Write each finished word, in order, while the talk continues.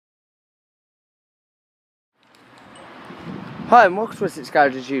Hi, and welcome to Wessex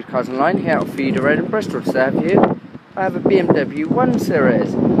Garage's Used Cars Online here at Feeder Road in Bristol. Today I have a BMW 1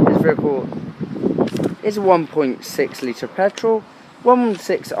 Series. This vehicle is a 1.6 litre petrol,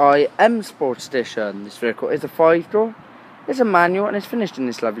 116i M Sport Edition. This vehicle is a 5-door, it's a manual, and it's finished in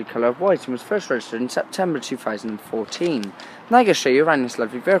this lovely colour of white and was first registered in September 2014. Now I'm going to show you around this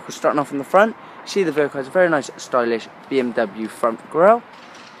lovely vehicle. Starting off on the front, you see the vehicle has a very nice stylish BMW front grille.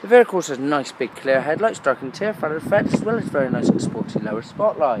 The vehicle also has nice big clear headlights, dark interior, feather effects, as well as very nice sporty lower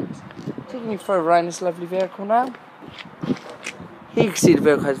spotlights. Taking you further around this lovely vehicle now. Here you can see the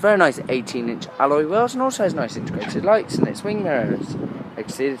vehicle has very nice 18-inch alloy wheels and also has nice integrated lights in its wing mirrors. You can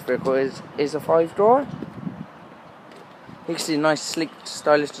see this vehicle is a 5-door. You can see a nice sleek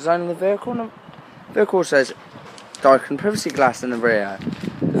stylish design on the vehicle. And the vehicle also has darkened privacy glass in the rear.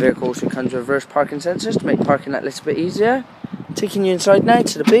 The vehicle also comes with reverse parking sensors to make parking that little bit easier. Taking you inside now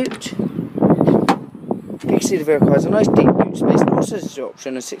to the boot. You can see the vehicle has a nice deep boot space and also has the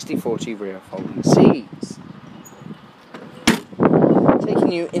option of 60/40 rear folding seats.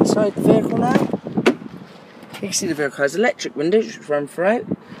 Taking you inside the vehicle now. You can see the vehicle has electric windows which run throughout.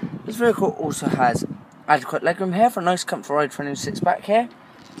 This vehicle also has adequate legroom here for a nice comfortable ride for anyone who sits back here.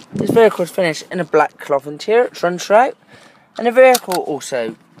 This vehicle is finished in a black cloth interior, it runs throughout. And the vehicle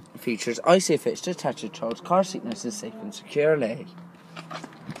also features ISOFIX to attach a child's car seat nice and safe and securely.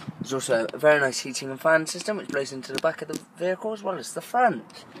 There's also a very nice heating and fan system which blows into the back of the vehicle as well as the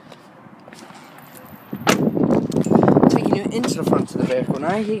front. Taking you into the front of the vehicle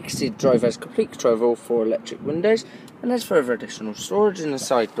now, you can see the driver has complete control of all 4 electric windows and there's further additional storage in the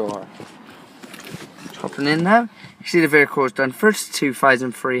side door. Hopping in now, you see the vehicle has done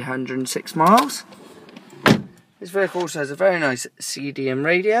 32,306 miles. This vehicle also has a very nice CDM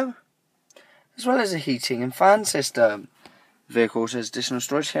radio, as well as a heating and fan system. The vehicle also has additional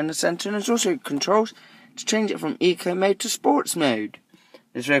storage here in the centre, and there's also controls to change it from eco mode to sports mode.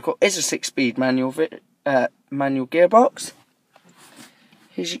 This vehicle is a 6-speed manual gearbox.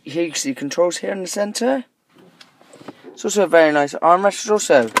 Here you can see controls here in the centre. It's also a very nice armrest. There's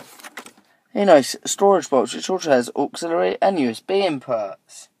also a nice storage box which also has auxiliary and USB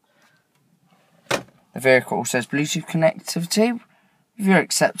inputs. The vehicle also has Bluetooth connectivity with your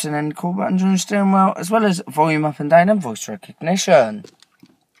accept and end call buttons on the steering wheel, as well as volume up and down and voice recognition.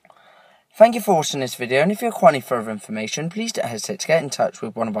 Thank you for watching this video, and if you require any further information, please don't hesitate to get in touch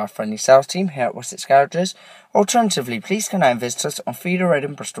with one of our friendly sales team here at Wessex Garages. Alternatively, please come out and visit us on Feeder Road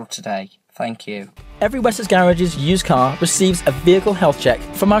in Bristol today. Thank you. Every Wessex Garages used car receives a vehicle health check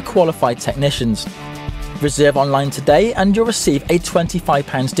from our qualified technicians. Reserve online today and you'll receive a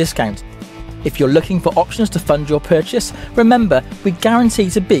 £25 discount. If you're looking for options to fund your purchase, remember we guarantee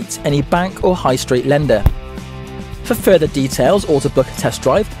to beat any bank or high street lender. For further details or to book a test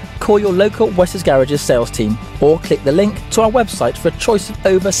drive, call your local Wessex Garages sales team or click the link to our website for a choice of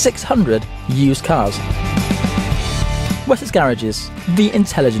over 600 used cars. Wessex Garages, the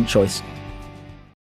intelligent choice.